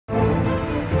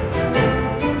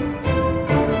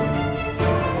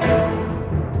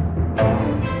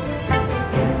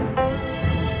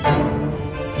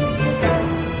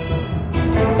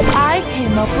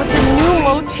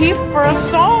motif for a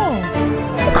song.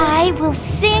 I will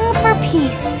sing for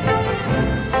peace.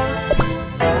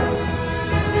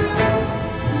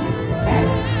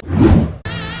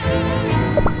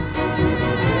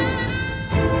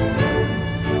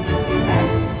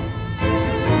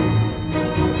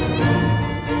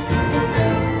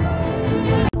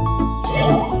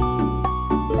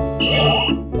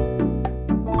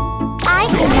 I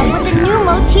came up with a new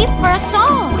motif for a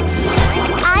song.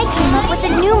 I came up with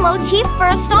a new motif for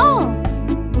a song.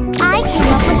 I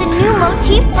came up with a new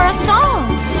motif for a song.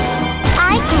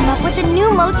 I came up with a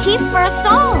new motif for a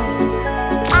song.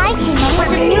 I came up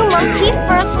with a new motif for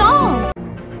a song.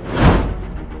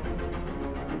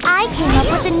 I came up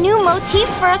with a new motif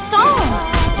for a song.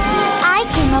 I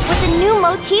came up with a new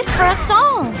motif for a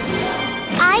song.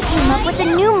 I came up with a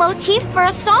new motif for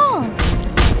a song.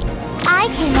 I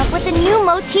came up with a new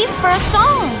motif for a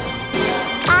song.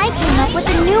 I came up with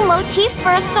a new motif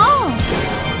for a song.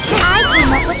 I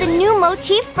came up with a new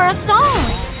motif for a song.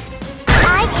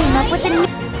 I came up with a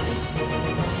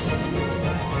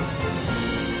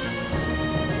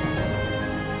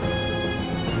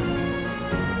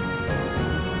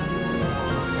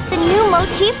new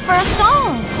motif for a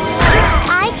song.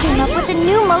 I came up with a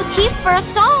new motif for a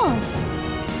song.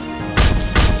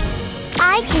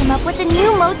 I came up with a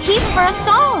new motif for a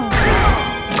song.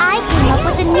 I came up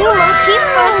with a new motif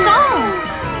for a song.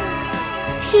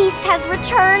 Peace has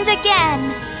returned again.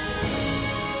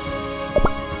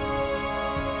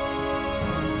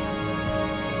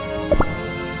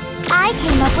 I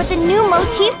came up with a new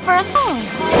motif for a song.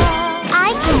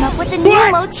 I came up with a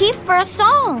new motif for a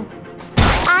song.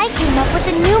 I came up with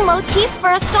a new motif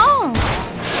for a song.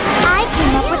 I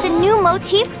came up with a new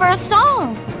motif for a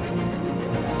song.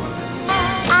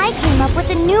 I came up with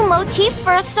a new motif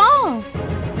for a song.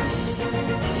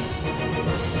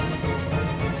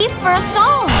 For a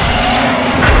song.